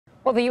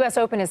Well, the U.S.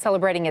 Open is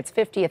celebrating its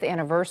 50th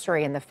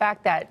anniversary, and the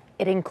fact that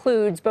it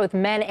includes both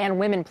men and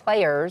women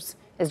players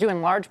is due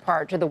in large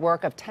part to the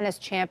work of tennis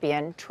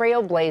champion,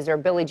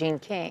 trailblazer Billie Jean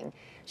King.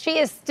 She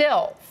is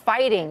still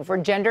fighting for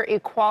gender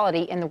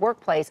equality in the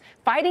workplace,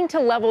 fighting to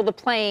level the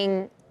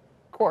playing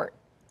court.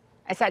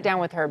 I sat down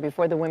with her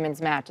before the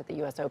women's match at the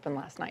U.S. Open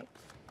last night.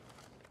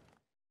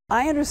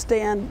 I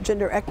understand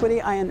gender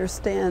equity. I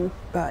understand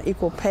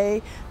equal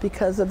pay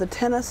because of the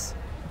tennis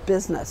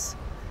business.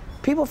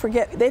 People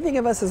forget, they think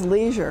of us as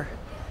leisure.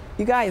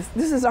 You guys,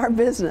 this is our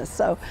business,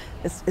 so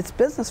it's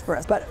business for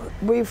us. But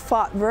we've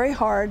fought very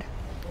hard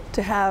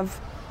to have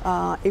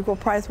equal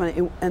prize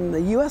money. And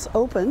the U.S.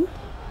 Open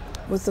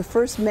was the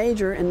first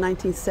major in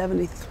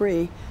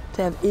 1973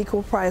 to have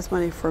equal prize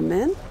money for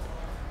men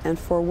and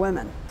for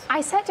women. I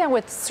sat down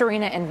with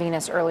Serena and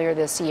Venus earlier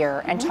this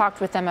year and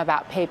talked with them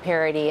about pay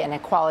parity and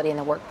equality in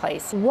the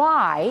workplace.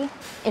 Why,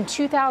 in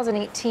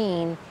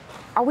 2018,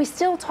 are we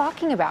still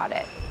talking about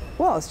it?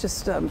 Well, it's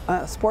just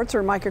sports are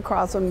a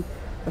microcosm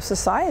of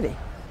society.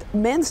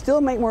 Men still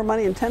make more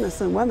money in tennis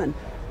than women.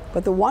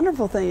 But the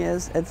wonderful thing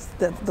is, it's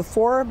that the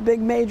four big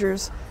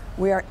majors,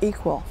 we are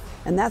equal.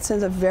 And that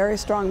sends a very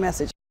strong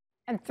message.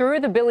 And through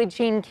the Billie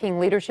Jean King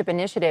Leadership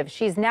Initiative,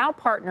 she's now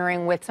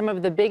partnering with some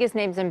of the biggest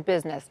names in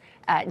business,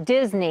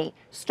 Disney,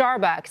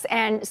 Starbucks,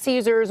 and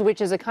Caesars,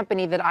 which is a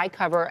company that I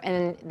cover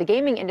in the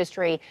gaming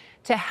industry,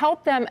 to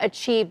help them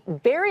achieve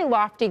very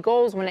lofty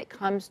goals when it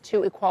comes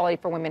to equality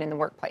for women in the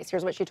workplace.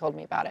 Here's what she told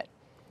me about it.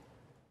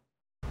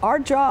 Our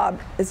job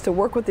is to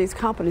work with these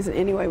companies in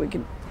any way we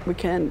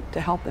can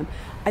to help them.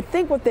 I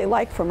think what they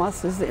like from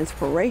us is the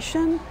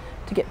inspiration,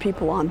 to get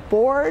people on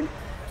board,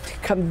 to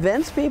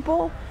convince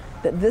people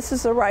that this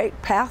is the right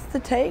path to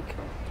take.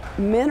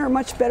 Men are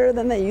much better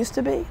than they used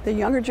to be. The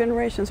younger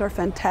generations are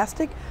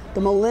fantastic. The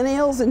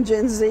millennials and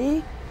Gen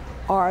Z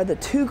are the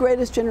two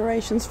greatest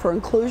generations for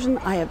inclusion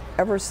I have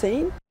ever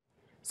seen.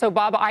 So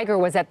Bob Iger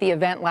was at the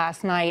event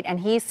last night, and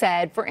he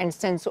said, for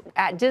instance,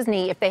 at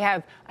Disney, if they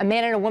have a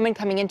man and a woman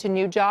coming into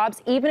new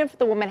jobs, even if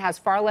the woman has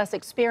far less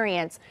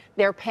experience,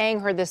 they're paying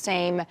her the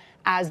same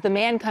as the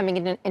man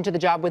coming into the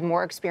job with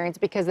more experience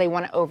because they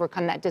want to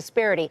overcome that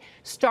disparity.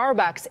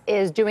 Starbucks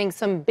is doing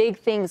some big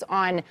things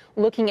on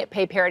looking at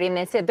pay parity, and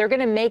they said they're going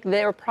to make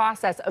their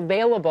process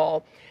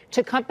available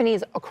to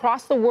companies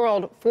across the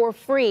world for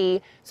free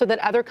so that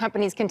other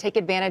companies can take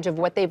advantage of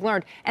what they've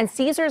learned. And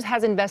Caesars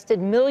has invested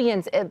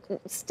millions in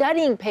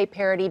studying pay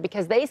parity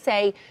because they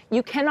say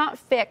you cannot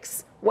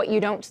fix what you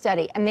don't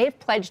study. And they've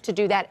pledged to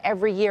do that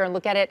every year. And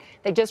look at it,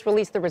 they just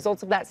released the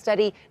results of that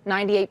study,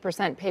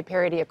 98% pay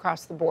parity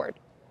across the board.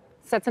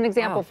 Sets an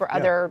example for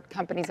other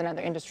companies and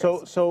other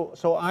industries. So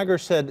Iger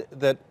said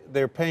that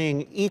they're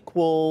paying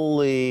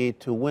equally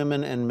to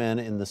women and men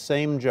in the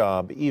same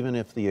job, even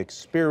if the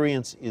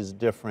experience is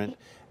different,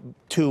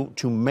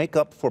 to make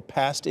up for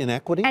past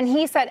inequities? And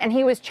he said, and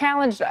he was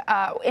challenged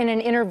in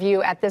an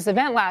interview at this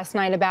event last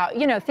night about,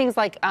 you know, things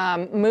like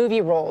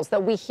movie roles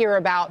that we hear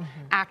about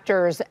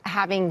actors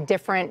having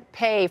different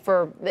pay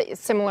for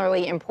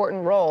similarly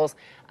important roles.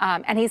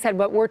 And he said,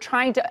 but we're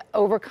trying to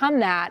overcome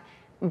that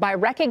by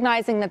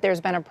recognizing that there's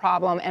been a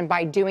problem and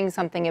by doing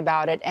something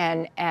about it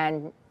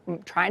and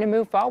trying to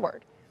move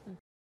forward.